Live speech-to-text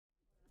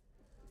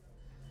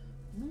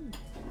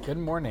Good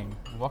morning.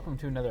 Welcome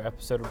to another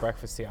episode of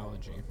Breakfast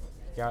Theology.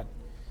 Got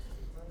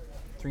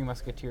three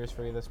musketeers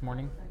for you this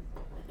morning.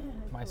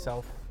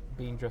 Myself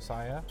being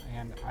Josiah,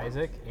 and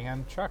Isaac,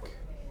 and Chuck.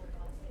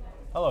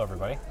 Hello,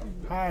 everybody.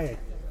 Hi.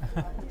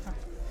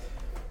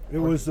 It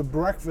was the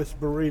breakfast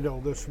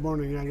burrito this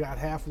morning. I got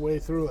halfway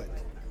through it.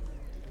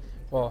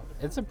 Well,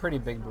 it's a pretty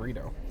big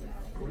burrito.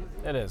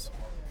 It is.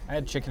 I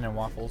had chicken and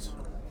waffles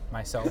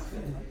myself.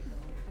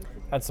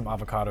 Had some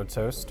avocado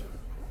toast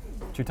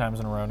 2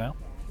 times in a row now.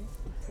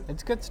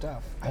 It's good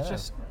stuff.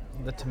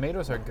 The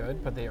tomatoes are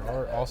good, but they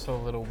are also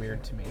a little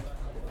weird to me.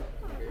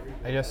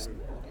 I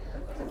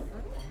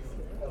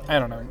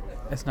don't know.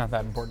 It's not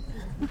that important.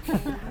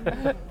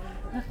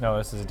 No,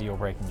 this is a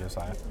deal-breaking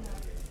Josiah.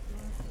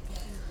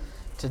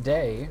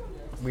 Today,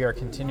 we are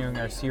continuing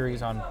our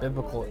series on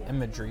biblical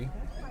imagery,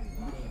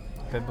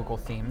 biblical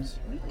themes.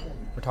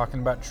 We're talking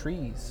about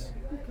trees.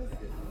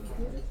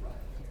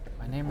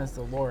 My name is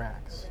the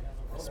Lorax.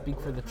 I speak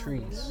for the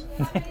trees.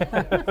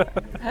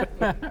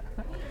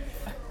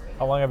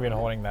 How long have you been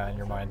holding that in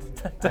your mind?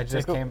 It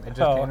just came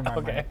to my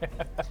okay.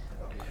 mind.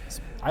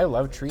 I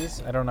love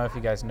trees. I don't know if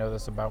you guys know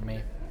this about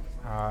me.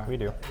 We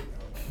do.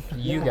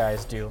 You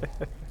guys do,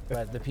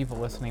 but the people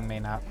listening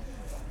may not.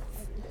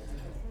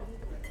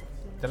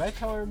 Did I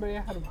tell everybody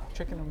I had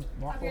chicken and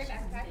waffles?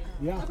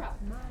 Yeah.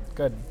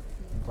 Good.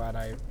 I'm glad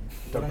I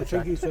But I double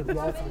think he checked. said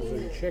waffles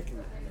and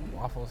chicken.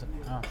 Waffles.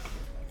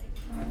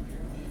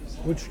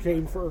 Which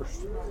came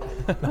first?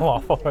 The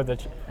waffle or the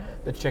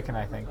The chicken,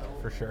 I think,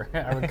 for sure.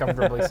 I would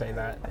comfortably say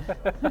that.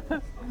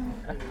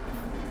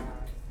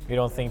 You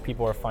don't think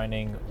people are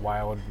finding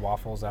wild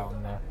waffles out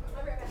in the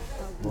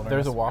wilderness?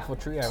 There's a waffle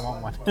tree. I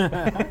want one.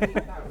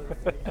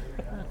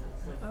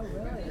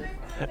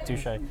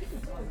 Touche.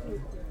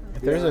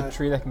 If there's Yeah. a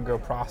tree that can grow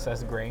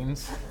processed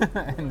grains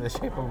in the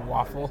shape of a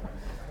waffle,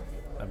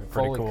 That'd be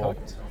pretty fully cool.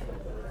 cooked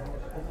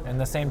And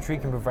the same tree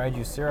can provide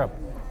you syrup.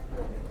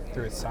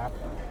 through its sap.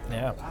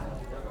 Yeah.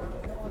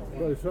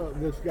 So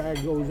this guy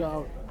goes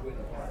out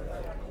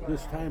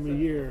this time of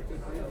year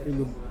in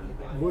the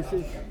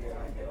bushes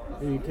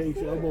and he takes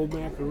elbow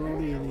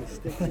macaroni and he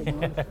sticks it on.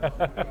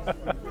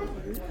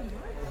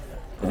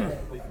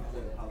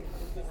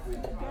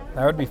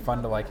 That would be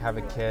fun to have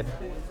a kid,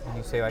 and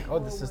you say oh,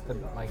 this is the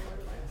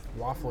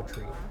waffle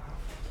tree,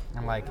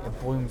 and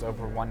it blooms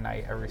over one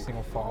night every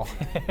single fall,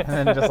 and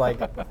then just when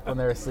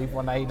they're asleep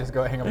one night, you just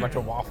go hang a bunch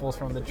of waffles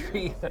from the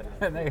tree,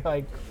 and they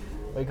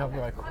wake up and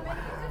you're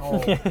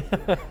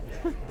wow.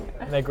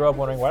 And they grow up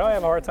wondering, why do I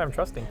have a hard time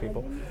trusting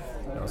people?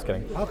 No, I was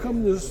kidding. How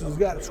come this has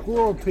got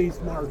squirrel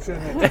teeth marks in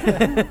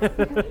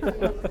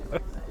it?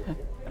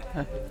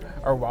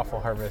 Our waffle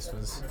harvest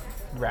was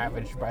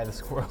ravaged by the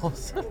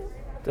squirrels.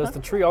 Does the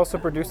tree also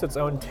produce its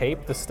own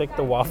tape to stick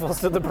the waffles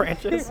to the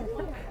branches?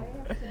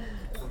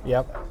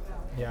 Yep.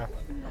 Yeah.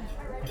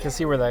 You can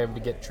see where that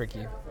would get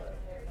tricky.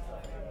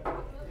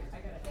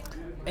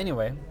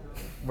 Anyway,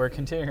 we're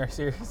continuing our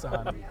series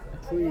on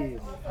Trees.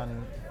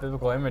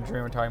 biblical imagery,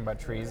 and we're talking about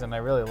trees, and I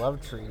really love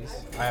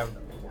trees. I have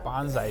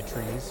bonsai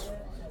trees,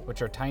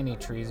 which are tiny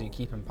trees you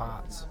keep in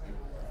pots.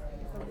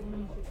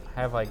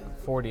 I have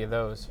 40 of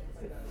those.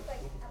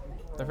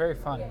 They're very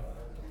fun.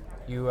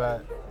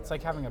 It's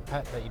like having a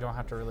pet that you don't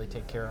have to really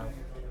take care of.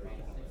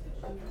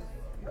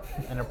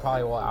 And it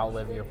probably will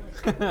outlive you.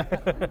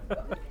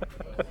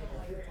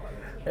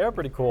 They are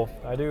pretty cool.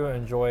 I do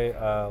enjoy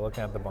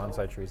looking at the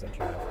bonsai trees that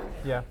you have.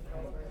 Yeah.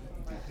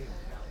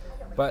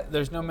 But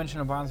there's no mention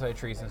of bonsai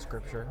trees in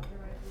Scripture.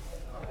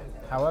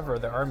 However,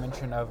 there are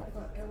mention of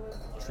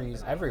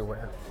trees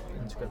everywhere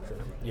in Scripture.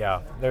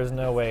 Yeah, there's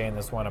no way in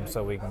this one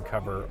so we can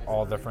cover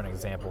all different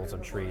examples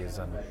of trees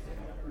and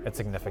its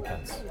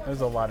significance.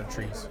 There's a lot of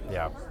trees.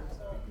 Yeah,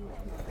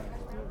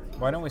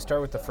 Why don't we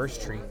start with the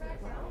first tree?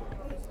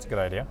 it's a good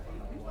idea.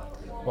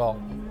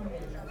 Well,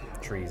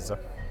 Trees.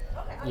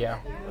 yeah.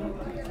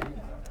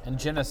 In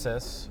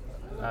Genesis,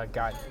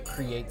 God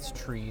creates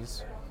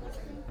trees.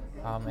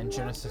 In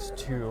Genesis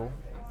 2,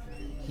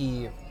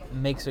 he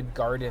makes a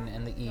garden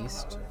in the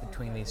east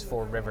between these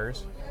 4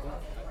 rivers,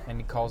 and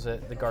he calls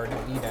it the Garden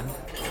of Eden,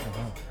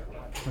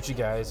 which you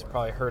guys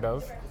probably heard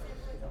of.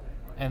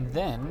 And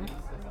then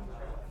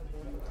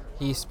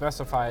he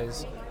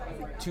specifies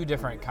 2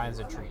 different kinds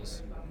of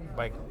trees,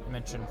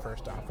 mentioned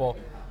first off. Well,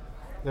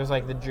 there's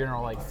the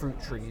general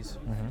fruit trees,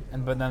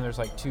 but then there's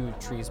 2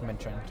 trees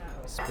mentioned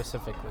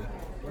specifically,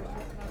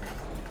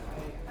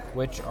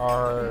 which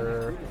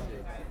are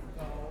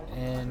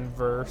in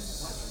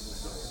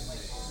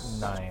verse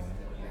 9.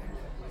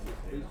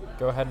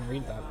 Go ahead and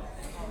read that.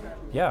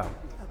 Yeah.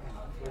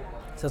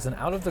 It says, "And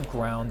out of the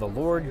ground the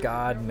Lord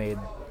God made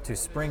to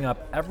spring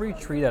up every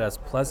tree that is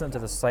pleasant to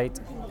the sight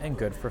and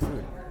good for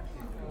food.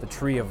 The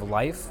tree of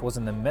life was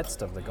in the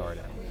midst of the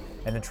garden,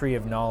 and the tree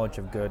of knowledge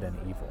of good and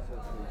evil."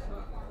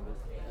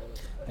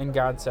 And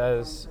God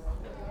says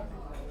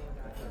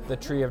the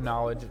tree of the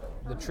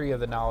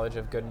knowledge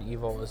of good and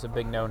evil is a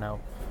big no-no.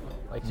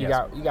 You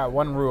Yes. got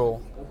one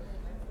rule.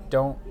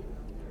 Don't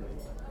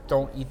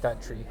eat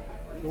that tree.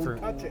 Don't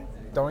touch it.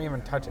 Don't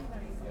even touch it.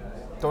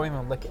 Don't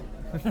even lick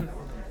it.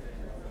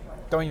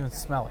 Don't even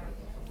smell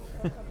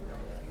it.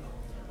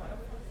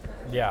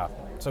 Yeah.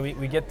 So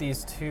we get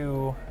these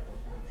two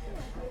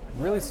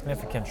really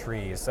significant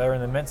trees that are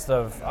in the midst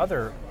of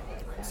other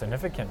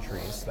significant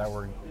trees that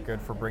were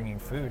good for bringing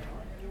food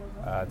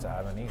to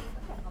Adam and Eve.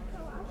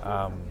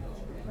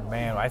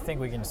 Man, I think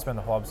we can spend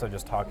the whole episode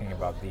just talking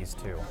about these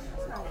two,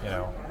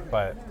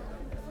 but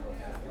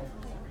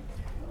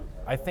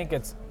I think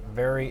it's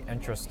very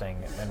interesting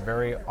and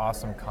very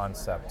awesome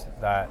concept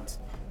that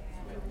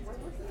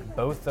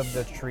both of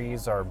the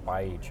trees are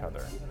by each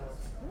other.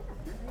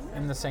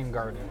 In the same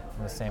garden.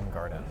 In the same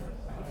garden.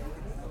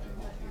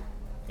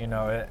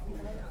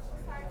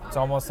 It's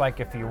almost like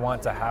if you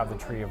want to have the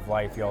tree of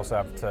life, you also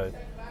have to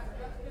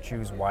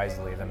choose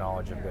wisely the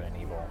knowledge of good and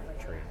evil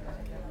tree.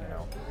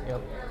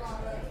 Yep.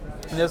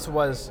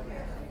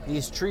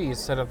 These trees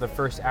set up the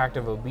first act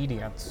of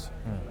obedience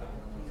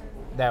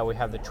that we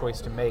have the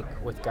choice to make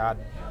with God.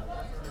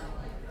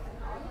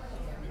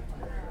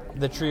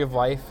 The tree of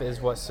life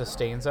is what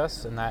sustains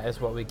us, and that is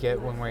what we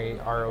get when we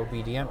are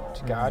obedient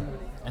to God.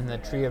 And the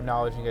tree of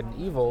knowledge of good and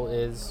evil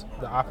is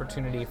the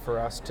opportunity for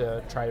us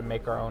to try to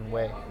make our own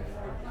way.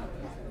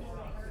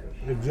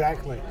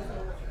 Exactly.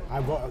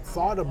 I've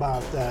thought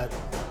about that,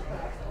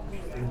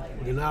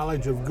 the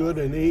knowledge of good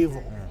and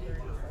evil.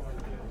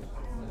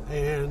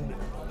 And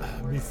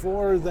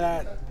before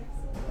that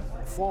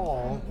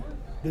fall,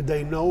 did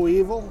they know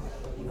evil?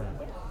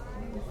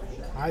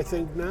 I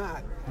think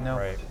not. No.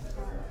 Right.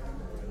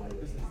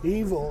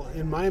 Evil,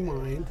 in my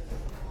mind,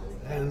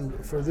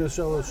 and for this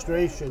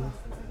illustration,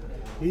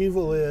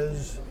 evil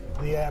is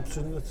the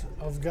absence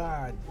of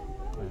God.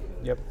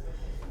 Yep.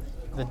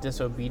 The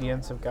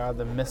disobedience of God,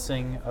 the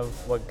missing of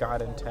what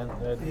God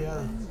intended.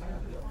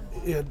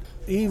 Yeah.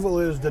 Evil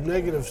is the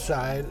negative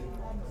side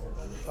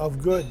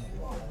of good.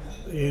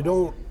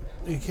 You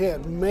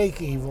can't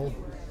make evil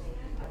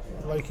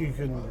like you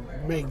can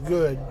make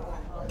good.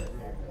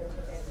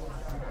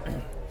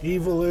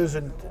 Evil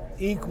isn't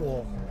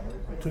equal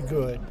to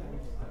good.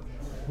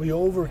 We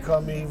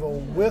overcome evil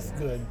with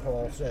good,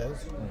 Paul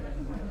says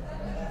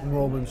in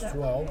Romans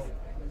 12.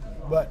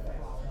 But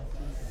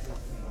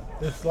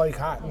it's like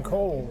hot and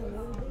cold.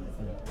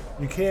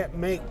 You can't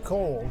make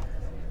cold.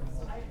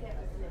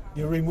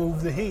 You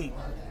remove the heat.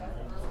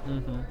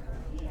 Mm-hmm.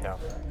 Yeah.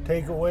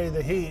 Take away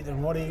the heat,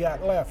 and what do you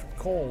got left?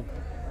 Cold.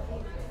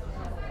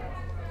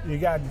 You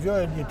got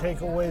good, you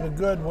take away the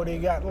good, what do you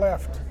got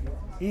left?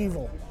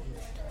 Evil.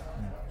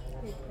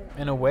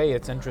 In a way,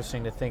 it's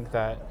interesting to think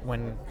that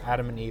when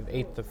Adam and Eve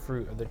ate the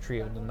fruit of the tree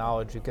of the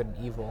knowledge of good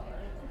and evil,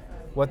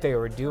 what they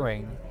were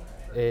doing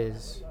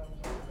is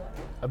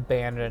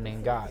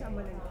abandoning God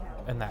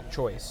in that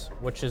choice,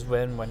 which is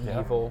when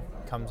evil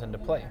comes into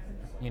play,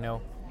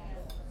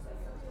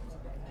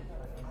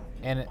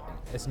 And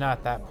it's not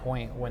at that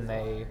point when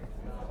they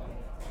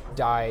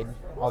died,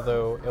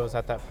 although it was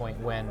at that point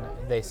when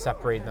they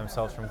separated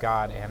themselves from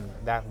God, and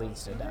that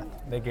leads to death.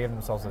 They gave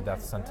themselves a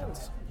death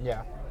sentence.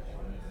 Yeah.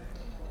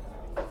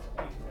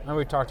 And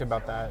we talked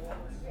about that.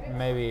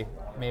 Maybe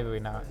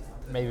not.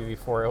 Maybe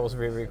before it was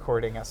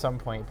re-recording at some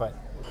point, but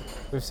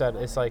we've said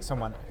it's like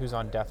someone who's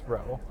on death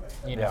row.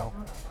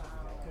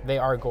 They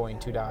are going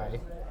to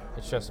die.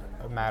 It's just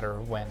a matter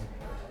of when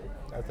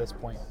at this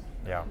point.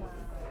 Yeah.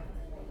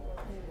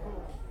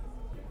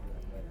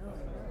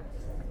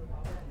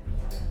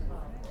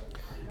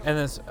 And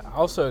it's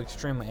also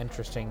extremely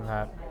interesting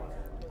that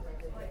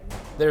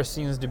there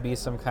seems to be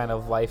some kind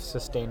of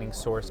life-sustaining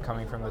source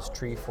coming from this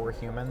tree for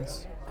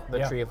humans,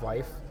 the tree of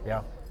life.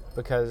 Yeah.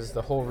 Because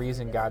the whole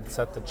reason God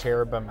set the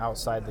cherubim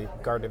outside the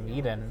Garden of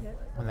Eden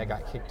when they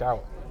got kicked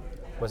out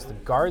was to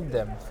guard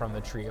them from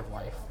the tree of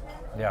life.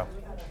 Yeah.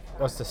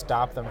 Was to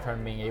stop them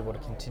from being able to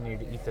continue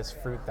to eat this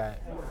fruit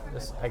that,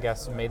 I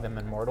guess, made them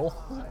immortal.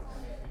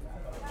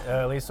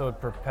 At least it would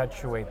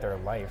perpetuate their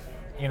life.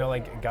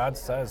 Like God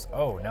says,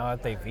 now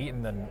that they've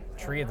eaten the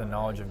tree of the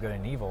knowledge of good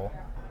and evil,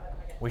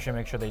 we should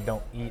make sure they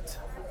don't eat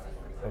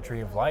the tree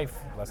of life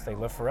lest they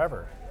live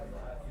forever.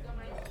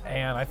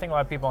 And I think a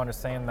lot of people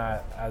understand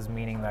that as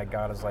meaning that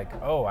God is like,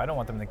 I don't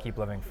want them to keep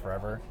living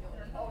forever.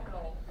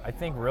 I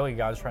think really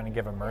God's trying to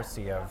give a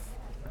mercy of,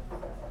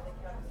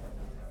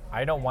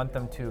 I don't want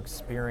them to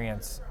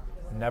experience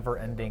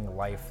never-ending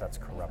life that's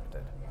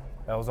corrupted.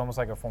 That was almost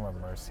like a form of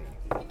mercy.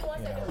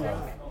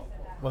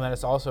 Well, then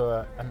it's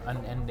also an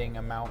unending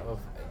amount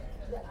of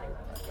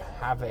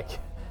havoc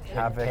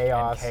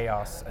and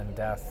chaos and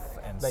death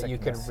and that sickness you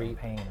could reap,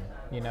 and pain.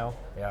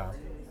 Yeah.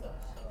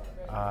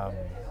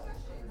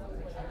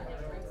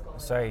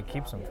 So he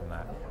keeps them from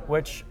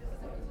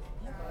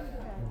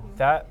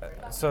that.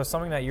 So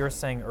something that you were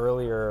saying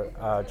earlier,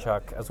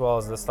 Chuck, as well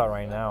as this thought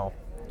right now,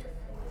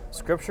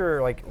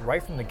 Scripture, like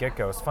right from the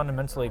get-go, is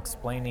fundamentally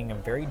explaining a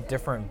very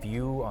different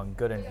view on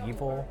good and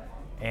evil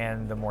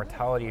and the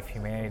mortality of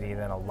humanity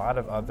than a lot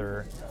of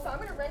other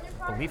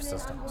belief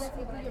systems.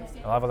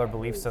 A lot of other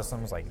belief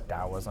systems, like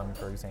Taoism,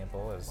 for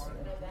example, is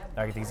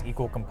like these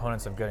equal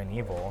components of good and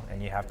evil,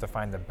 and you have to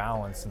find the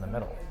balance in the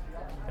middle.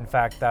 In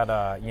fact,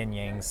 that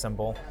yin-yang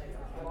symbol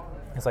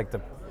is like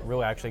the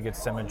really actually good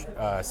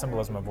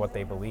symbolism of what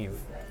they believe.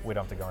 We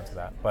don't have to go into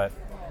that, but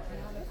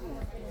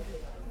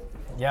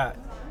yeah,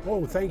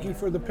 Oh, thank you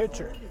for the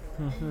picture.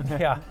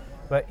 yeah.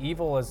 But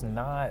evil is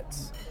not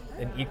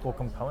an equal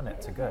component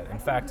to good. In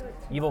fact,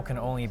 evil can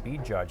only be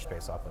judged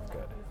based off of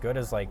good. Good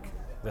is like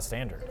the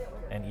standard,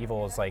 and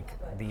evil is like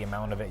the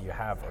amount of it you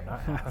have or not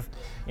have.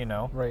 You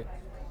know. Right.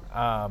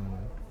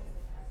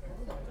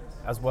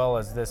 As well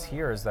as this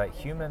here is that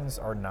humans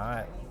are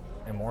not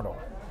immortal.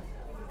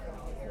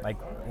 Like,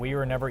 we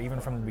were never, even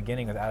from the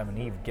beginning with Adam and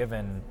Eve,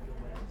 given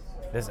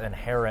this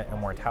inherent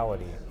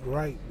immortality.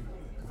 Right.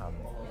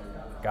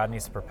 God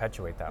needs to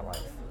perpetuate that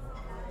life.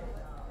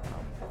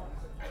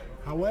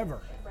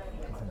 However,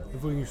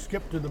 if we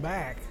skip to the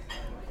back,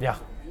 Yeah.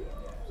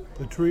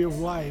 the tree of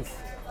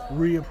life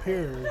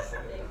reappears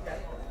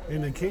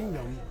in the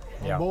kingdom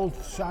Yeah. on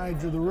both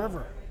sides of the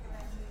river.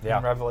 Yeah.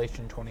 In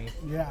Revelation 20.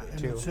 Yeah, and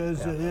Two. it says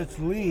Yeah. that its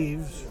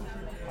leaves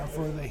are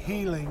for the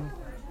healing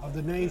of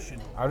the nation.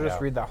 I'll just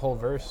Yeah. read that whole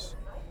verse,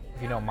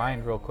 if you don't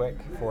mind, real quick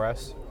for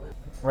us.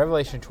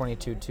 Revelation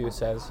 22:2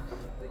 says,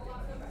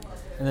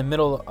 "In the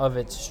middle of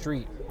its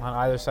street, on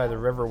either side of the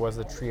river, was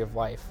the tree of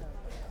life,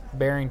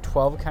 bearing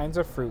 12 kinds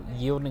of fruit,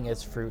 yielding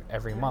its fruit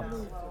every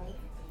month.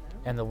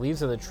 And the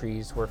leaves of the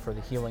trees were for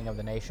the healing of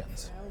the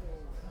nations."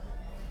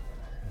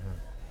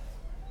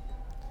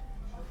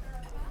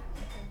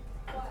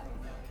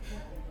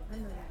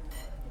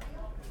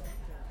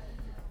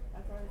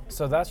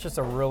 So that's just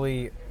a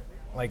really,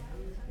 like,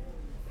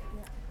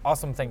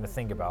 awesome thing to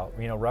think about.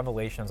 You know,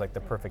 Revelation is like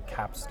the perfect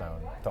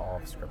capstone to all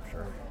of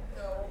Scripture.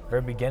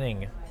 Very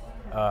beginning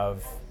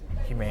of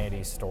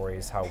humanity's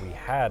stories, how we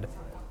had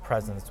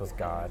presence with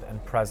God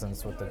and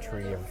presence with the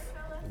tree of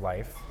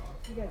life,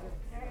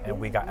 and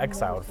we got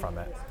exiled from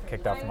it,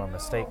 kicked out from our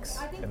mistakes.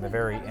 And the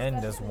very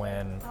end is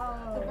when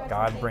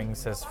God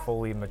brings his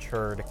fully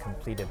matured,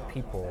 completed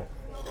people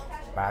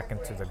back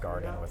into the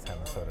garden with him,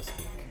 so to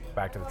speak,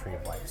 back to the tree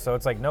of life. So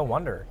it's like no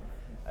wonder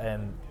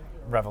in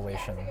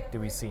Revelation do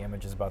we see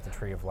images about the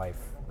tree of life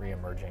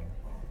re-emerging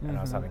and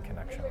us having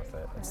connection with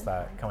it. It's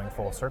that coming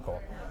full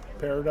circle.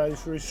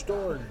 Paradise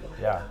restored.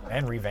 Yeah,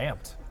 and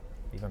revamped,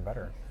 even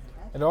better.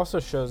 It also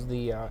shows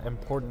the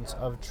importance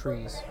of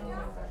trees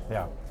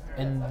Yeah,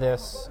 in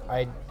this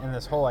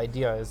whole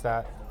idea, is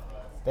that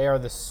they are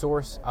the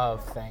source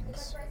of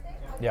things.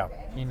 yeah,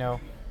 You know,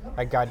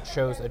 like God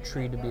chose a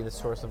tree to be the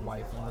source of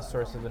life and the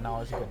source of the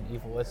knowledge of good and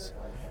evil.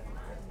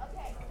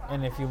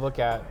 And if you look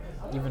at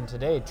even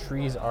today,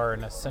 trees are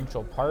an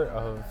essential part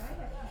of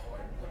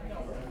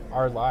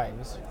our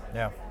lives.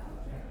 yeah.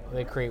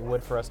 They create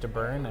wood for us to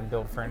burn and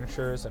build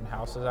furnitures and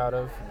houses out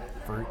of,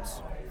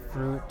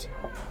 fruit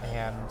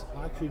and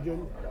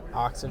Oxygen.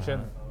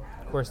 oxygen.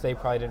 Of course, they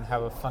probably didn't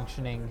have a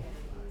functioning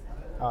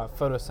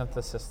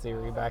photosynthesis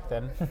theory back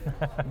then.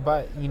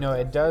 But, you know,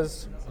 it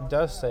does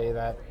say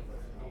that,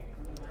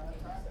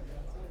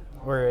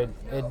 where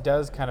it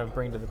does kind of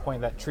bring to the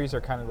point that trees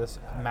are kind of this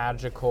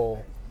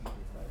magical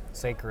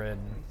Sacred.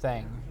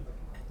 thing.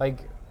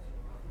 Like,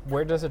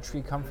 where does a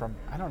tree come from?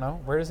 I don't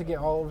know. Where does it get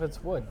all of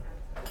its wood?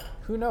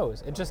 Who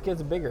knows? It just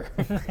gets bigger.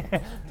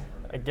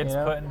 It gets You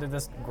know? put into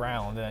this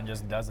ground and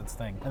just does its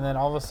thing. And then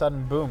all of a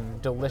sudden, boom,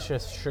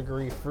 delicious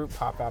sugary fruit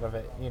pop out of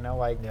it. You know,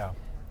 like, Yeah.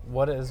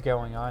 what is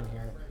going on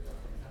here?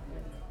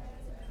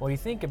 Well, you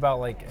think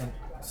about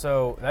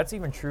so that's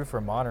even true for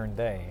modern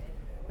day.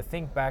 But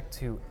think back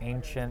to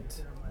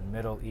ancient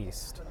Middle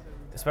East,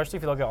 especially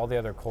if you look at all the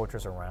other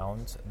cultures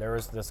around. There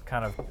is this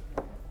kind of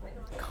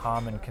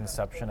common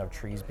conception of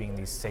trees being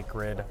these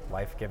sacred,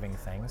 life-giving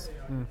things.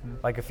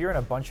 Like if you're in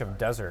a bunch of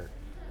desert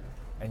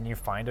and you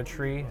find a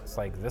tree, it's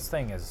like, this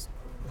thing is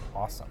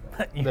awesome.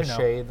 You The know?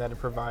 shade that it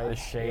provides. The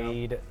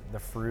shade, the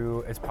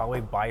fruit, it's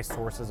probably by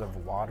sources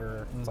of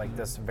water. It's like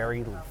this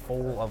very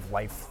full of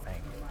life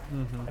thing.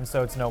 And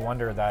so it's no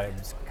wonder that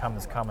it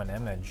become an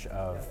image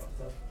of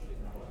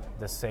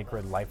this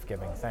sacred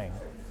life-giving thing.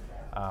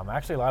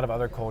 Actually, a lot of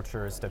other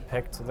cultures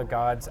depict the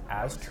gods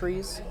as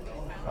trees.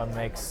 What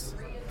makes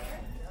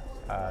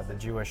the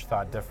Jewish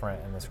thought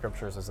different in the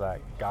scriptures is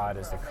that God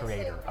is the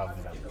creator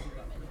of them.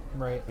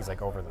 Right. He's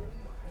like over them.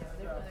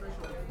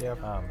 Yep.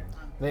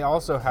 They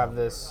also have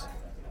this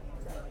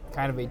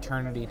kind of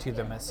eternity to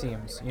them, it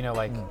seems. You know,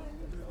 like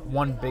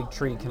one big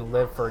tree can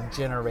live for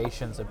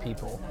generations of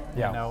people.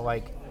 Yeah. You know,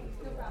 like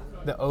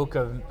the oak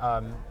of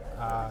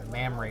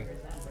Mamre.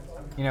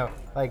 You know,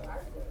 like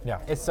Yeah.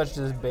 it's such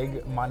this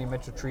big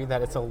monumental tree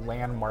that it's a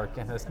landmark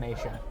in this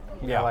nation.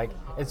 You Yeah. know, like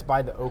it's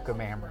by the oak of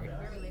Mamre. You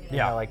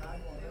Yeah. know, like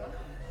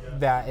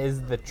that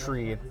is the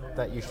tree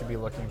that you should be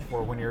looking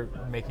for when you're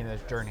making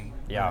this journey.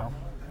 you Yeah.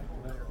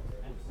 know?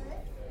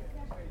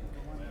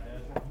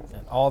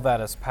 And all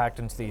that is packed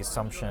into the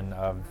assumption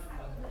of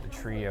the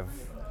tree of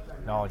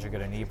knowledge of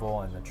good and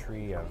evil and the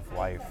tree of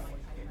life.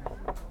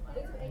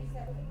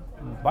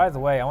 By the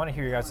way, I want to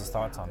hear your guys'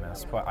 thoughts on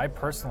this, but I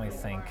personally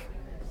think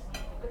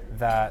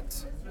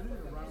that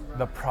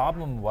the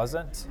problem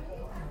wasn't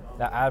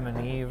that Adam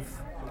and Eve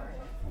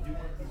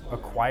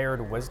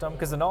acquired wisdom,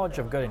 because the knowledge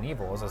of good and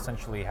evil is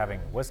essentially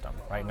having wisdom,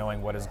 right?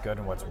 Knowing what is good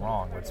and what's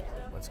wrong,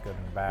 what's good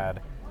and bad.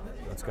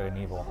 It's good and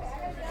evil.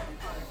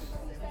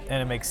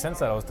 And it makes sense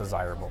that it was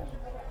desirable.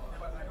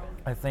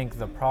 I think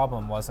the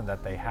problem wasn't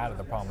that they had it.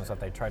 The problem was that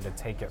they tried to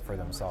take it for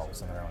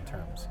themselves in their own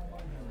terms.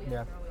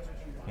 Yeah.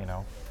 You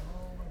know?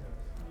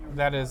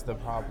 That is the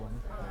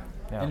problem.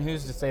 Yeah. And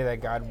who's to say that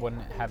God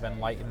wouldn't have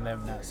enlightened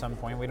them at some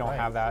point? We don't Right.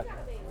 have that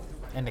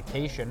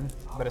indication,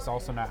 but it's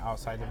also not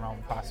outside the realm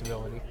of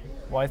possibility.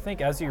 Well, I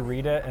think as you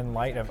read it in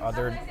light of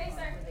other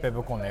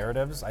biblical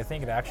narratives, I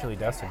think it actually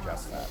does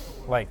suggest that.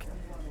 Like,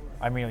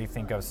 I immediately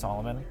think of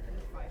Solomon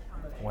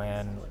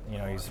when, you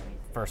know, he's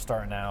first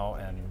starting out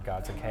and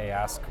God's like, hey,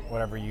 ask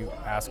whatever you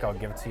ask, I'll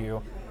give it to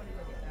you.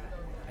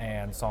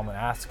 And Solomon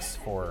asks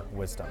for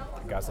wisdom.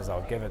 God says,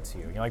 I'll give it to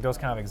you. You know, like those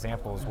kind of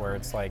examples where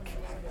it's like,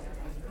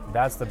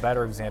 that's the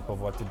better example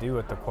of what to do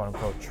with the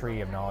quote-unquote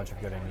tree of knowledge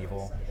of good and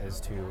evil, is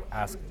to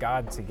ask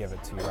God to give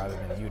it to you rather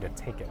than you to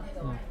take it.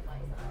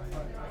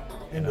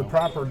 In the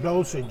proper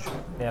dosage.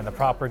 Yeah, the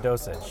proper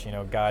dosage. You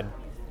know, God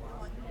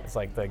is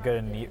like the good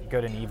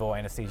and evil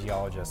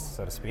anesthesiologist,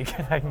 so to speak.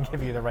 I can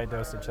give you the right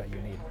dosage that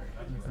you need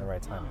at the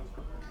right time.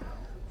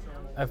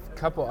 A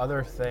couple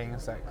other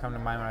things that come to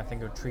mind when I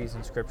think of trees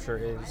in Scripture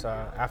is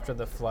after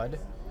the flood,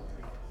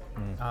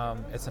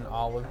 it's an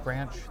olive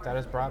branch that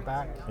is brought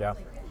back. Yeah.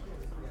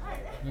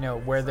 You know,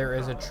 where there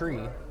is a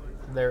tree,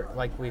 there,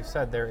 like we've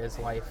said, there is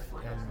life,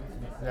 and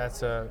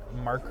that's a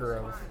marker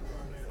of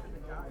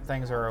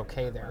things are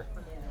okay there.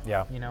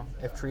 Yeah. You know,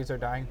 if trees are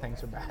dying,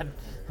 things are bad.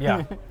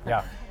 Yeah.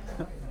 Yeah.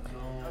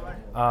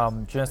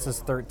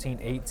 Genesis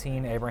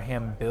 13:18,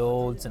 Abraham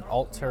builds an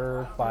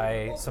altar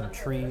by some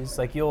trees.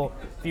 Like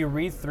if you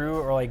read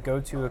through or like go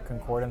to a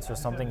concordance or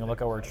something and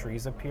look at where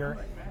trees appear,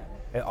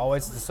 it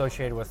always is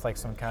associated with like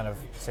some kind of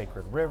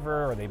sacred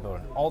river, or they build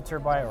an altar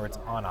by it, or it's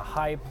on a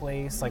high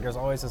place. Like there's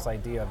always this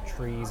idea of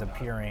trees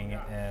appearing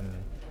in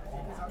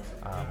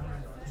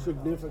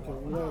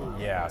Significant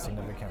way.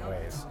 significant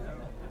ways.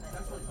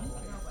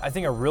 I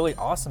think a really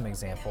awesome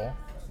example,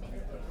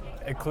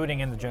 including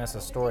in the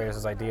Genesis story, is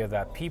this idea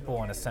that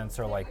people, in a sense,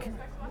 are like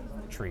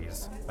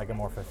trees, like a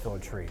more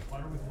fulfilled tree.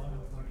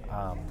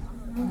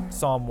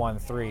 Psalm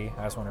 1:3,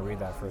 I just want to read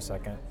that for a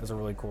second, is a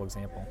really cool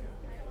example.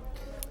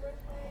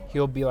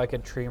 He'll be like a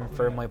tree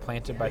firmly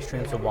planted by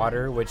streams of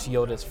water, which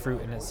yield its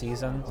fruit in its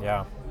season,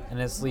 Yeah, and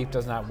its leaf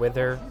does not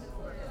wither,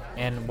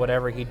 and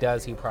whatever he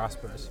does, he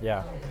prospers.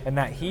 yeah. And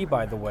that he,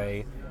 by the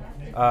way,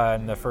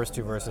 in the first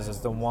two verses,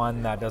 is the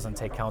one that doesn't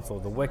take counsel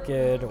of the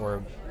wicked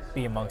or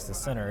be amongst the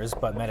sinners,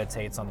 but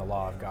meditates on the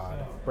law of God.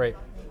 Right.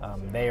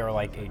 They are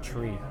like a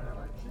tree.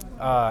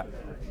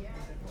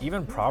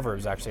 Even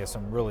Proverbs actually has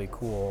some really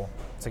cool,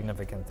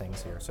 significant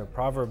things here. So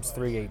Proverbs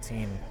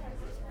 3:18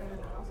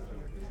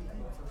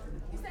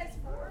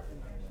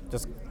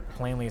 just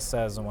plainly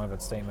says in one of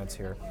its statements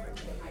here,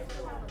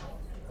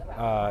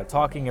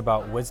 talking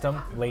about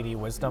wisdom, Lady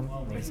Wisdom,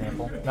 the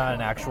example, not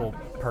an actual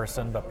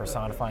person, but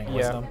personifying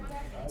wisdom,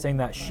 saying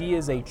that she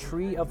is a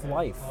tree of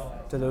life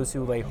to those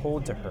who lay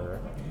hold to her.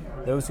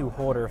 Those who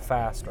hold her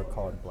fast are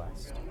called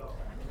blessed.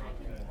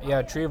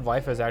 Yeah, tree of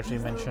life is actually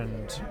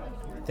mentioned,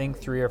 I think,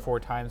 3 or 4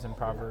 times in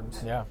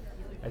Proverbs. Yeah.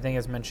 I think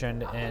it's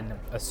mentioned in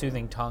a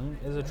soothing tongue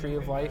is a tree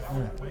of life.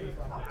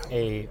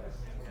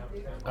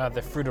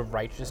 The fruit of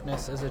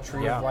righteousness is a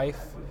tree of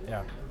life.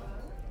 Yeah.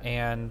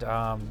 And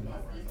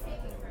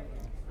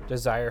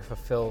desire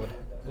fulfilled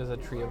is a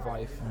tree of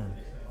life.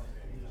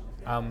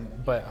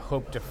 But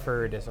hope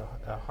deferred is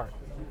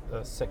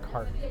a sick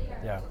heart.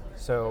 Yeah.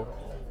 So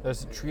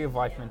there's a tree of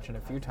life mentioned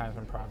a few times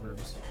in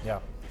Proverbs Yeah.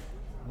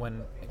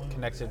 when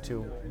connected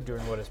to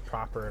doing what is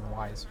proper and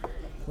wise.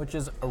 Which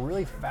is a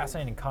really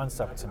fascinating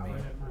concept to me,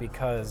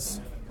 because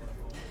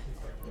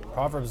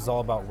Proverbs is all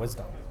about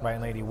wisdom, right?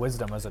 And Lady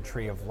Wisdom is a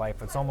tree of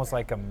life. It's almost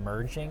like a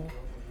merging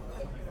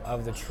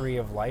of the tree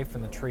of life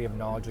and the tree of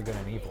knowledge of good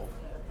and evil,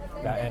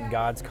 that in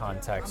God's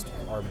context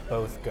are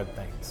both good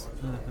things.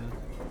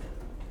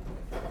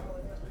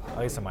 At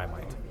least in my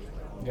mind.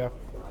 Yeah.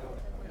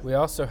 We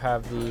also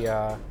have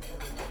the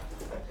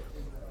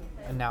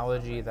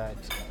analogy that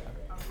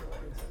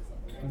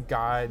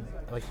God,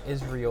 like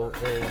Israel,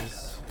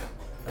 is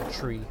a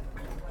tree.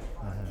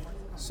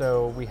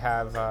 So we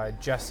have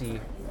Jesse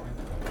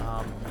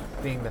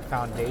being the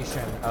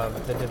foundation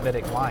of the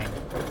Davidic line,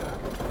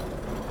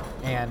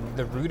 and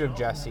the root of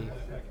Jesse,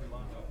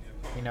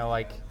 you know,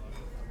 like,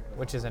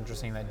 which is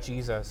interesting that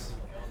Jesus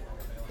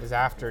is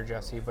after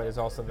Jesse, but is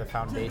also the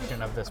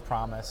foundation of this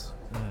promise.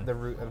 The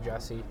root of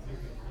Jesse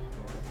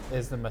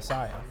is the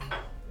Messiah.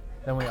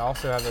 Then we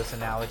also have this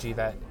analogy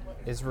that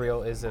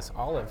Israel is this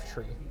olive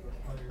tree.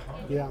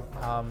 Yeah.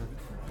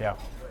 Yeah.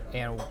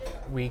 And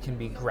we can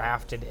be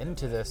grafted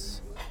into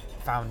this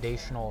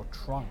foundational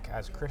trunk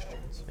as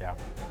Christians. Yeah.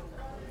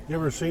 You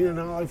ever seen an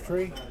olive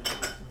tree?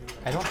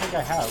 I don't think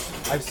I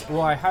have.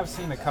 I have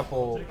seen a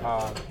couple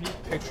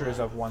pictures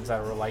of ones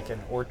that were like in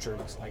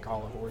orchards, like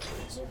olive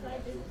orchards.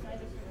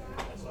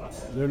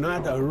 They're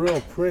not a real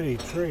pretty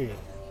tree.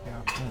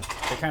 Yeah.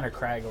 They're kind of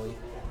craggly.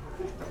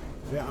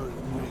 Yeah.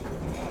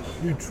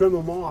 You trim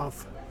them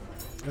off,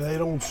 and they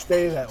don't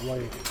stay that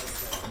way.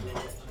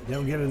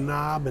 They'll get a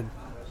knob and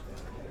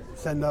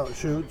send out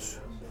shoots.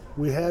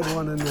 We had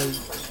one in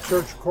the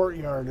church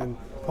courtyard in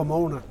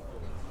Pomona.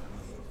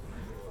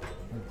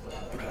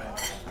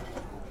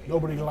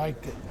 Nobody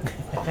liked it.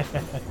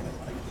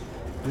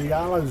 The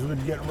olives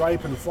would get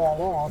ripe and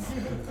fall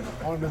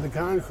off onto the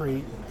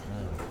concrete.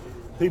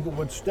 People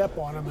would step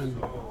on them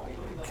and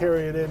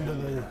carry it into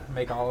the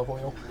Make olive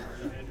oil.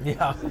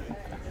 Yeah.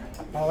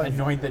 olive,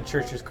 Anoint the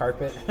church's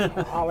carpet.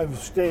 olive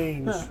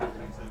stains.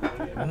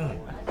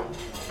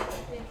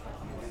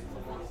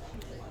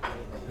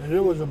 And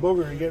it was a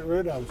booger to get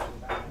rid of.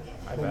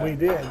 But bet. we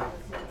did.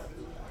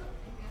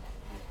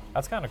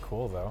 That's kind of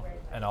cool, though.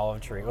 An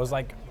olive tree. It was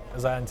like,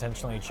 is that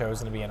intentionally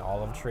chosen to be an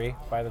olive tree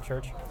by the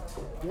church?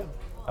 Yeah.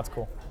 That's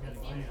cool.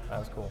 That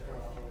was cool.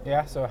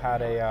 Yeah, so it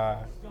had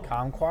a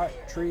kumquat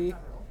tree.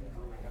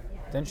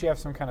 Didn't you have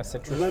some kind of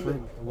citrus Lemon.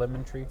 fruit?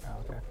 Lemon tree?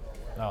 Oh, okay.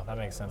 No, that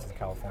makes sense with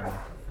California.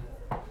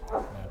 Yeah.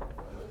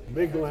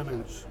 Big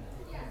lemons.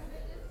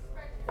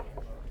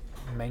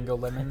 Mango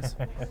lemons.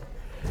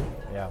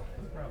 Yeah.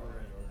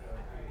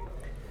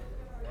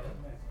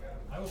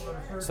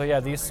 So yeah,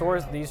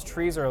 these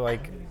trees are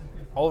like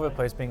all over the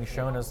place, being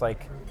shown as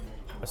like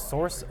a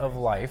source of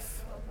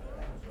life,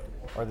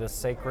 or this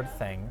sacred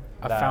thing,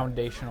 A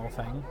foundational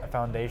thing. a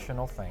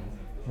foundational thing.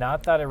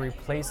 Not that it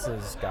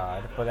replaces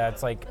God, but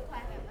that's like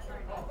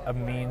a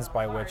means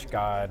by which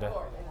God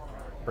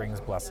brings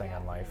blessing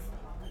in life,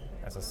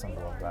 as a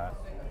symbol of that.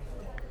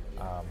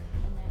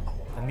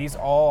 And these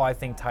all, I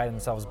think, tie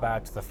themselves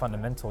back to the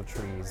fundamental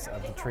trees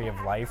of the tree of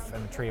life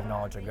and the tree of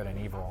knowledge of good and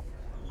evil.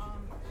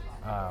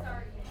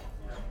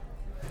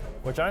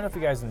 Which I don't know if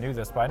you guys knew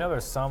this, but I know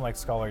there's some like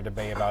scholarly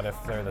debate about if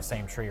they're the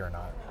same tree or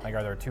not. Like,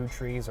 are there two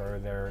trees or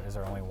is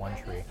there only one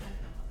tree?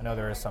 I know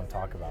there is some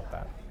talk about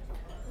that,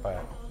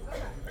 but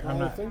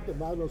I think the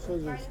Bible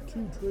says there's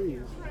 2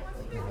 trees.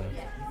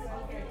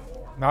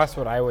 That's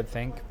what I would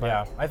think. But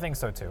yeah, I think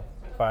so too.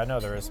 But I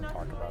know there is some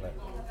talk about it.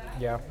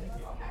 yeah.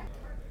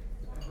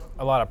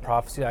 A lot of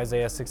prophecy,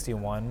 Isaiah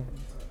 61,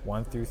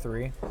 1 through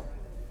 3,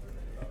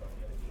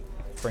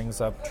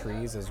 brings up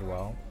trees as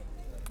well.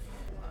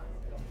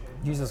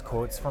 Jesus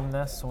quotes from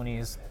this when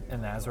he's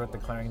in Nazareth,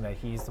 declaring that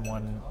he's the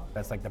one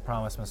that's like the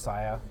promised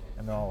Messiah,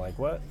 and they're all like,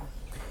 "What?"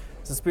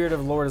 The Spirit of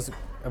the Lord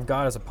of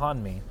God is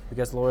upon me,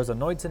 because the Lord has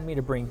anointed me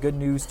to bring good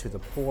news to the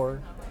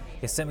poor.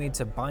 He sent me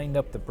to bind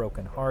up the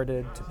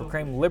brokenhearted, to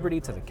proclaim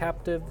liberty to the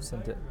captives,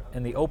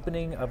 and the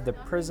opening of the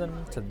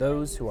prison to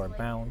those who are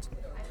bound,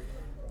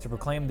 to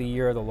proclaim the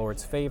year of the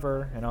Lord's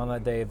favor, and on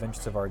that day,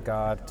 vengeance of our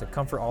God, to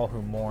comfort all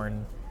who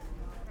mourn.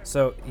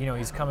 So,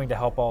 he's coming to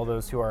help all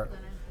those who are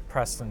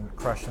oppressed and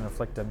crushed and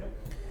afflicted.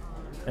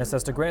 And it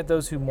says, to grant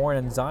those who mourn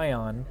in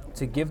Zion,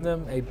 to give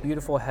them a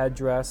beautiful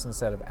headdress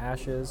instead of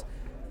ashes,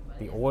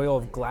 the oil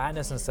of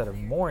gladness instead of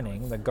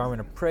mourning, the garment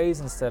of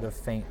praise instead of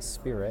faint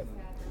spirit,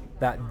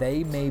 that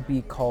they may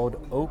be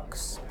called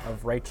oaks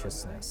of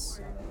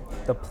righteousness,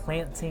 the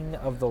planting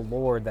of the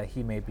Lord, that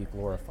he may be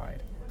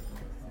glorified.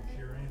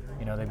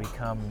 They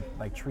become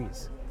like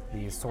trees,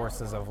 these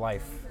sources of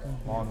life,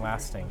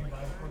 long-lasting.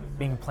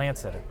 Being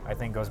planted, I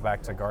think, goes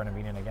back to Garden of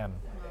Eden again.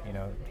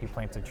 He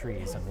planted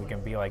trees, and we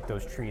can be like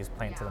those trees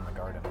planted in the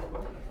garden.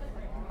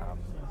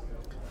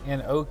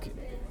 And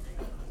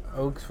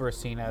oaks were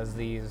seen as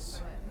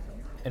these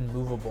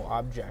immovable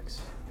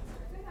objects.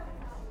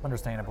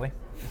 Understandably.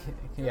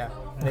 Yeah,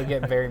 they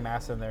get very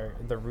massive.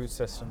 The root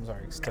systems are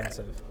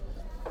extensive.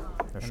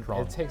 They're And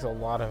strong. it takes a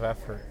lot of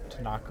effort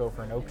to knock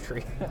over an oak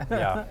tree.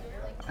 Yeah.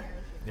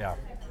 Yeah.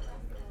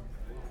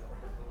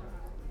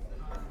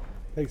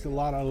 Takes a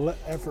lot of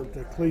effort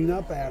to clean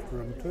up after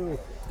them, too.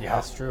 Yeah.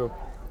 That's true.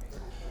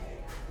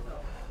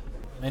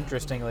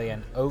 Interestingly,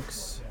 an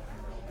oak's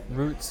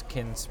roots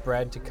can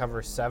spread to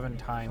cover 7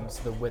 times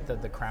the width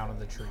of the crown of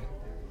the tree.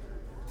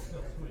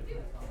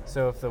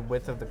 So if the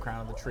width of the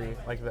crown of the tree,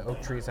 like the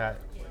oak trees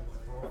at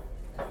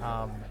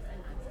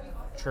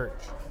church,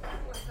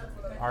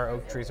 our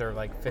oak trees are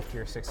like 50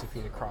 or 60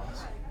 feet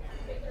across.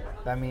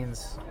 That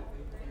means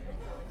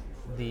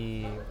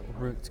the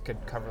roots could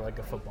cover like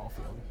a football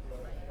field.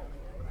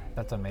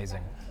 That's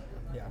amazing.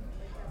 Yeah.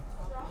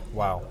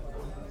 Wow.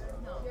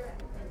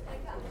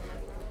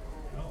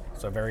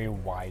 So very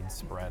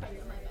widespread.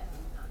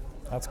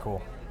 That's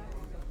cool.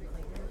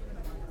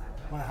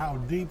 Well, how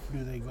deep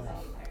do they go?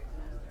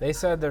 They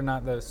said they're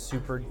not the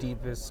super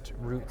deepest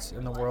roots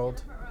in the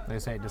world. They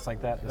say it just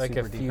like that? Like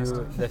a few,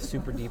 the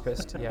super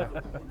deepest, yeah.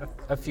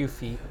 A few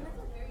feet.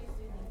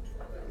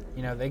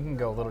 They can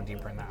go a little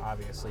deeper than that,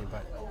 obviously,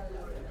 but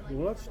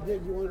Well, let's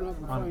dig one up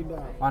and find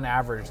out. on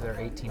average, they're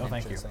 18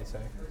 thank inches, you. they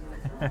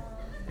say.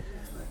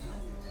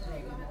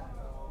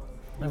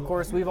 And of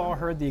course, we've all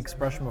heard the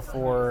expression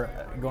before,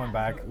 going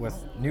back with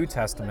New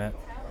Testament,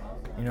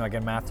 like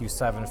in Matthew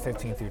 7,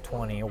 15 through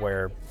 20,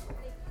 where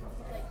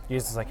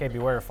Jesus is like, hey,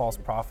 beware of false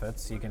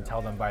prophets. You can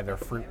tell them by their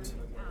fruit.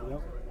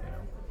 Yep.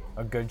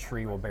 A good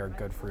tree will bear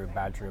good fruit, a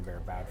bad tree will bear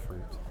bad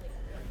fruit.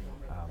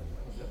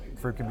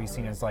 Fruit can be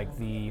seen as like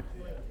the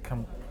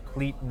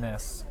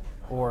completeness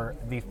or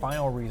the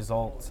final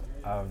result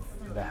of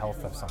the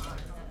health of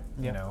something,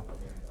 Yeah.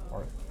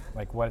 or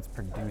like what it's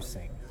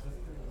producing.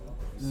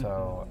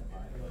 So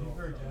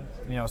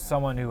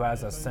someone who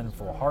has a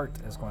sinful heart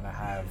is going to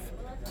have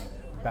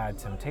bad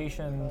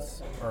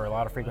temptations, or a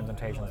lot of frequent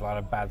temptations, a lot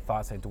of bad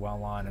thoughts they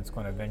dwell on. It's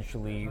going to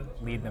eventually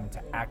lead them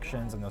to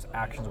actions, and those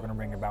actions are going to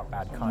bring about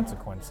bad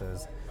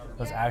consequences.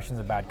 Those actions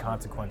and bad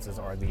consequences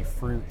are the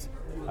fruit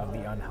of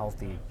the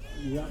unhealthy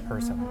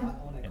person,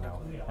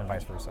 and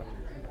vice versa.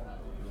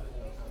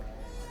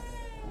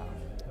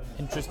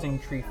 Interesting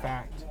tree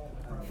fact.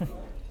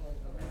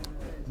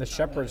 The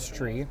shepherd's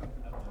tree,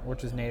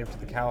 which is native to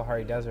the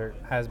Kalahari Desert,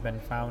 has been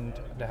found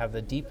to have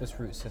the deepest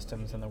root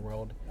systems in the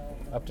world,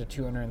 up to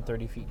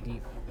 230 feet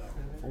deep.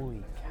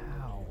 Holy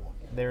cow.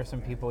 There are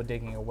some people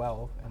digging a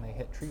well, and they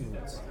hit tree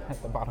roots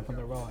at the bottom of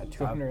their well at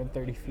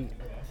 230 feet.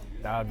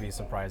 That would be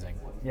surprising.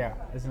 Yeah,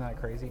 isn't that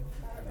crazy?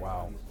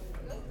 Wow.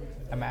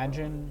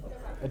 Imagine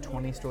a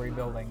 20-story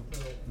building,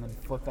 and then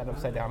flip that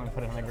upside down and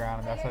put it on the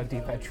ground, and that's how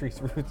deep that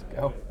tree's roots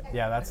go.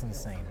 Yeah, that's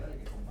insane.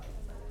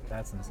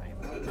 That's insane.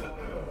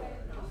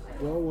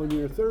 Well, when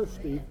you're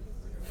thirsty,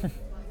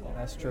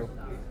 That's true.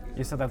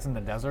 You said that's in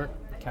the desert?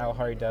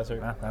 Kalahari Desert.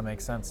 Yeah, that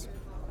makes sense.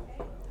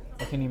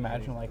 But can you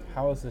imagine,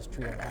 how is this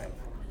tree alive?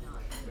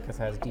 Because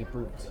it has deep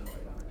roots.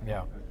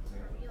 Yeah.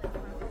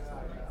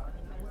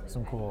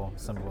 Some cool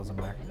symbolism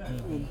there.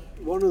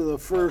 one of the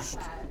first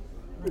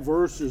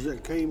verses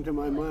that came to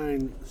my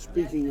mind,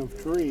 speaking of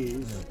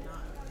trees,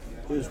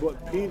 is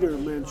what Peter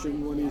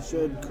mentioned when he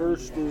said,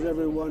 "Cursed is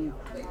everyone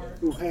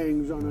who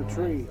hangs on a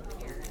tree."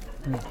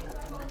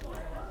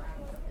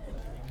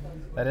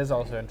 That is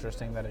also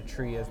interesting that a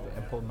tree is the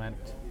implement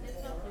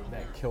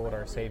that killed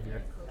our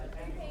Savior.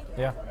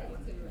 Yeah.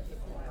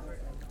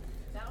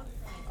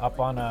 Up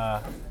on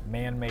a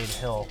man-made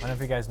hill. I don't know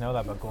if you guys know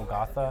that, but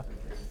Golgotha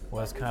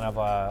was kind of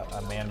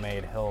a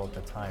man-made hill at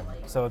the time.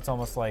 So it's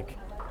almost like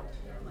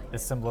the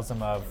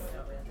symbolism of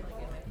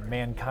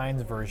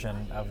mankind's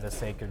version of the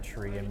sacred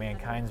tree and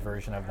mankind's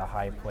version of the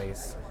high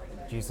place.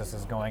 Jesus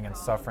is going and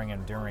suffering,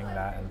 enduring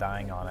that, and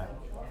dying on it,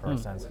 for a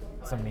sense.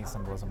 Some neat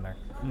symbolism there.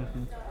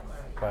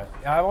 But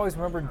I've always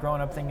remembered growing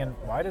up thinking,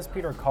 why does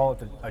Peter call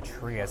it a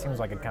tree? It seems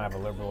like a kind of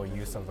a liberal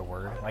use of the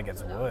word, like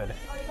it's wood.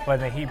 But in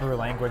the Hebrew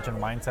language and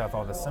mindset with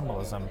all the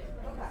symbolism, it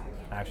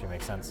actually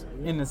makes sense.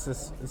 And it's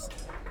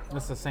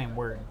the same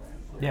word,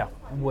 Yeah,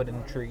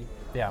 wooden tree.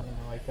 yeah.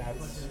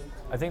 That's,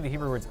 I think the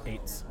Hebrew word's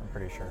eights, I'm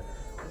pretty sure.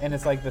 and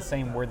it's like the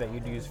same word that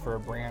you'd use for a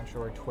branch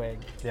or a twig.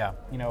 Yeah,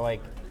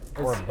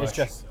 Or a bush.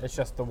 it's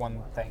just the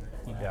one thing.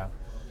 yeah.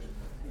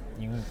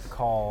 You can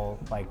call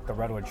like the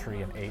redwood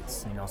tree an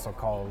eights. You can also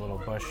call a little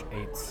bush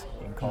eights.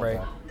 You can call Right.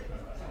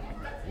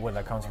 the wood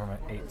that comes from an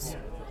eights.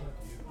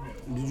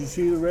 Did you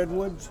see the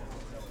redwoods?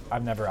 I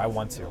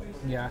want to.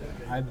 Yeah,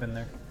 I've been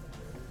there.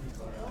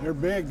 They're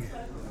big.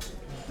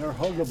 They're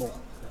huggable.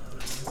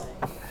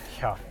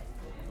 Yeah.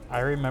 I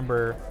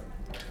remember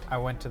I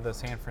went to the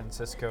San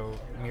Francisco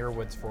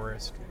Muirwoods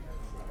Forest.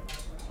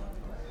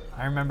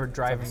 I remember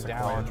driving sequoia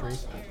down.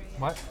 trees?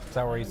 What? Is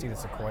that where you see the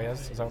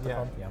sequoias? Is that what they're Yeah.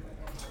 called? Yeah.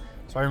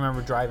 So I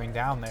remember driving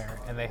down there,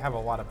 and they have a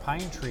lot of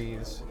pine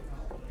trees.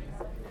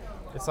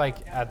 It's like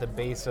at the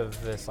base of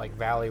this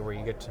valley where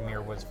you get to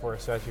Muirwoods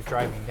Forest. So as you're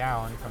driving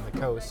down from the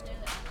coast,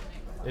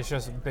 it's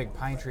just big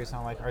pine trees. And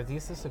I'm like, are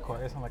these the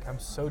sequoias? I'm like, I'm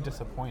so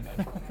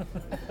disappointed.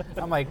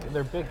 I'm like,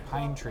 they're big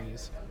pine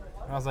trees.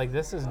 And I was like,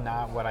 this is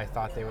not what I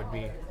thought they would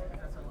be.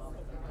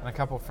 And a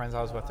couple of friends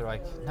I was with, they're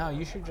like, no,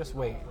 you should just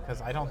wait,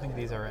 because I don't think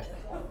these are it.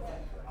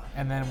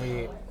 And then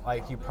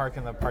you park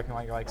in the parking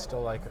lot, you're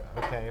still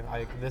okay,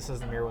 this is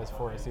the Muirwoods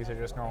Forest, these are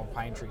just normal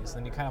pine trees.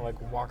 Then you kind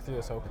of walk through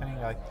this opening,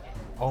 you're like,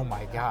 oh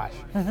my gosh,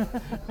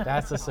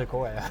 that's a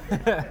sequoia.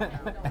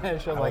 And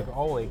it's just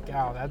holy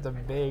cow, that's a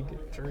big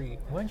tree.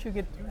 Wouldn't you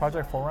get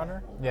Project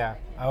Forerunner? Yeah.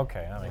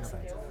 Okay, that makes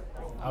sense.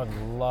 I would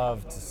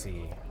love to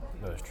see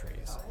those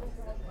trees.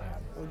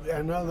 Yeah.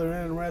 Another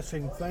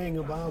interesting thing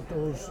about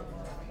those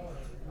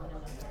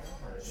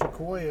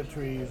sequoia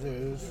trees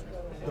is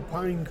the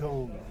pine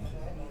cone.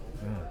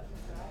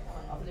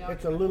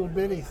 It's a little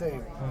bitty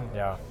thing.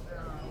 Yeah.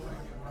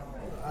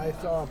 I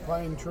saw a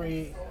pine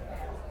tree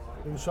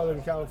in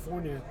Southern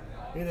California.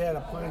 It had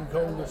a pine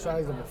cone the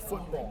size of a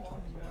football.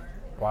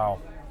 Wow.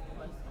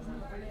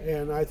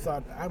 And I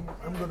thought, I'm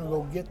going to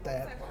go get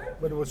that.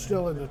 But it was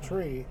still in the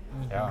tree.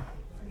 Yeah.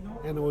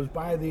 And it was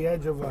by the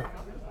edge of a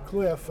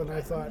cliff. And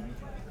I thought,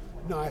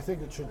 no, I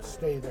think it should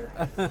stay there.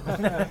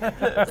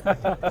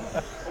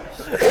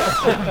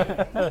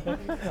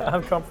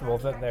 I'm comfortable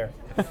sitting there.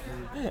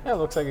 That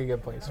looks like a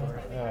good place for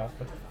it. Yeah.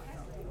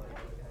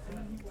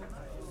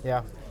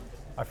 Yeah.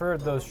 I've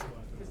heard those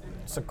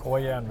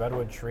sequoia and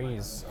redwood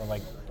trees are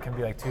can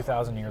be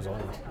 2,000 years old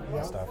Yeah.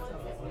 and stuff.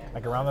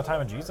 Around the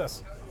time of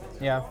Jesus.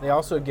 Yeah, they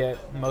also get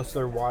most of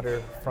their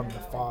water from the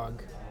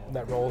fog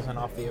that rolls in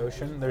off the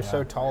ocean. They're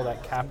so tall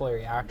that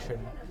capillary action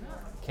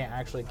can't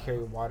actually carry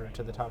water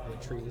to the top of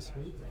the trees.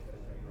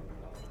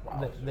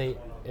 Wow.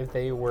 If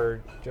they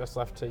were just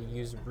left to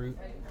use root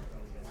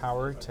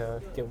power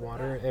to get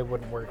water, it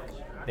wouldn't work.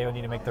 They would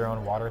need to make their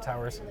own water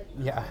towers.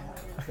 Yeah,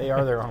 they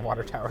are their own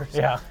water towers.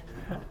 Yeah.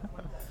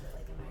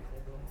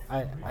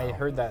 I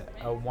heard that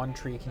one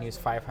tree can use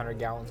 500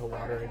 gallons of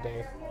water a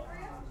day.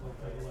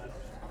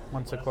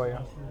 One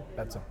sequoia.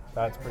 That's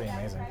pretty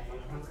amazing.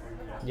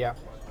 Yeah.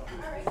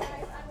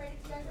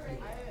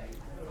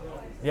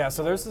 Yeah,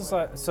 so there's this.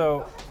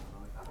 So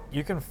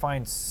you can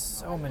find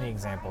so many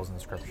examples in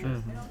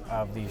Scripture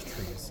of these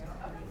trees.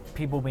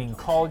 People being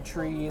called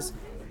trees,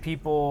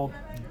 people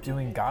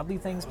doing godly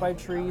things by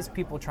trees,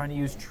 people trying to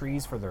use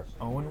trees for their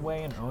own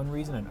way and own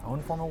reason and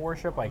own form of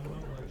worship, like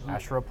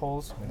Asherah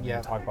poles. We Yeah.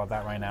 can talk about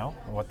that right now,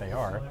 and what they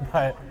are.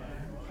 But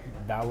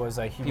that was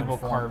a human People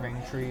form.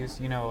 carving trees.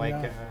 You know,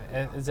 like,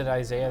 is it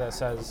Isaiah that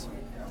says,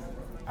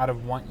 out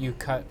of one, you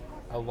cut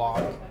a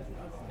log,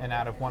 and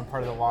out of one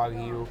part of the log,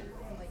 you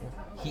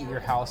heat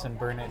your house and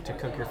burn it to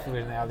cook your food,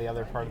 and out of the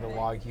other part of the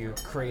log, you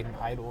create an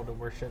idol to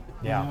worship.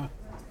 Yeah.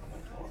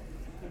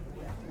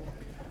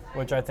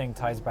 Which I think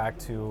ties back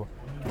to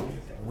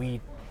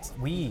we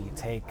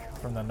take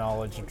from the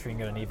knowledge of treating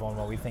good and evil and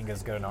what we think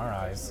is good in our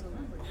eyes.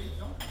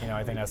 You know,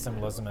 I think that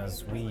symbolism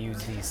is we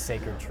use these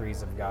sacred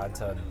trees of God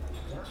to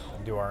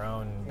do our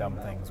own dumb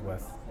things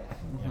with,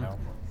 you know.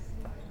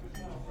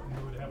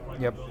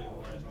 Yep.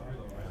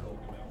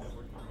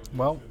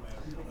 Well,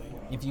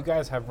 if you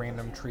guys have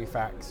random tree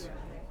facts,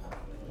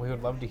 we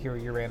would love to hear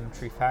your random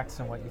tree facts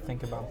and what you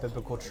think about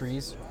biblical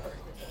trees.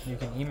 You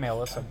can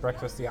email us at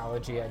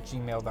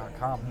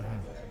breakfasttheology@gmail.com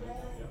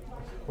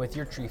with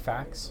your tree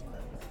facts.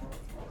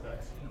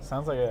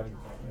 Sounds like a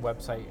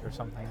website or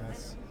something.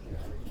 That's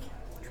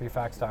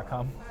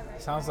Treefacts.com.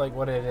 sounds like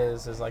what it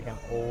is like an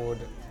old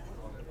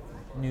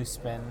new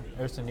spin.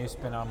 There's a new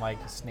spin on like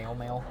snail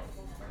mail.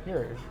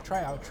 Here,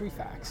 try out tree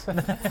facts.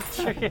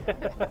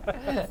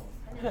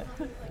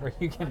 Where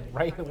you can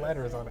write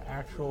letters on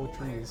actual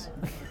trees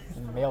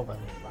and mail them.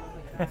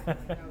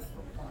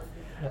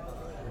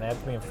 They have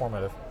to be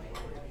informative.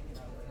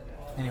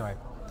 Anyway,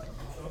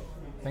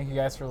 thank you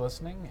guys for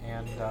listening.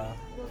 And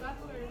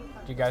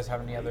do you guys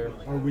have any other?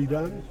 Are we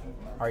done?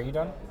 Are you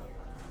done?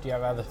 Do you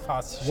have other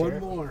thoughts to share?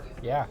 One more.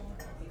 Yeah.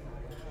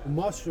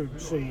 Mustard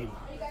seed.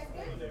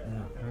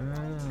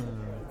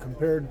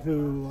 Compared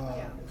to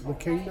the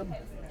kingdom.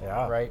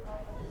 Yeah. Right.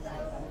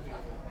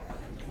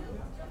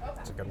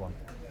 That's a good one.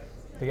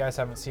 If you guys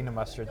haven't seen a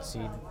mustard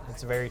seed,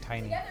 it's very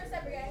tiny.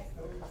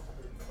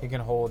 You can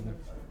hold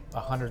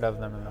 100 of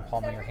them in the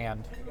palm of your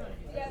hand.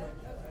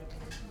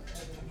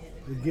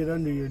 They get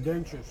under your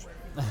dentures.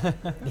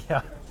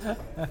 Yeah.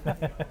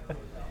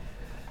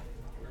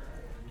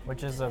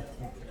 Which is a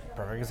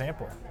perfect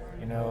example.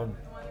 You know,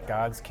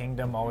 God's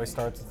kingdom always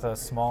starts with a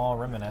small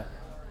remnant,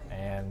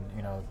 and,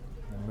 you know,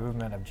 the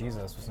movement of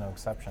Jesus was no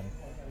exception.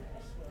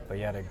 But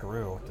yet it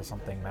grew to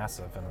something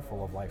massive and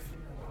full of life.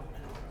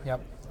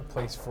 Yep. A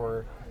place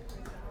for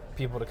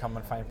people to come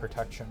and find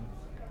protection.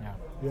 Yeah.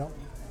 Yep.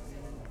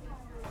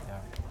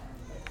 Yeah.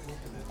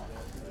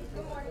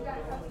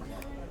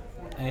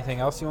 Anything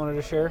else you wanted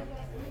to share?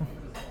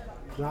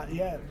 Not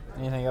yet.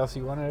 Anything else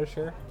you wanted to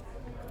share?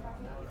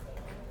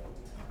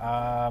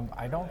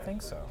 I don't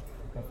think so.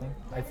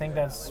 I think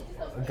that's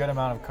a good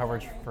amount of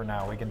coverage for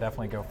now. We can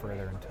definitely go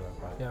further into it.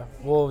 But Yeah.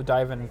 We'll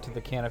dive into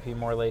the canopy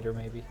more later,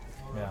 maybe.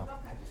 yeah.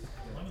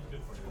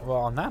 Well,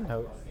 on that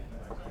note,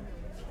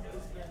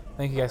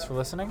 thank you guys for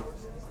listening.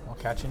 We'll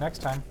catch you next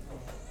time.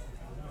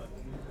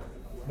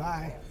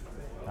 Bye.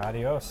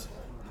 Adios.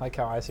 I like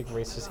how Isaac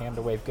raised his hand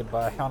to wave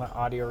goodbye on an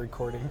audio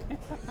recording.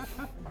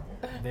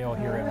 They'll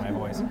hear it in my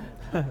voice.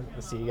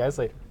 We'll see you guys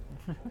later.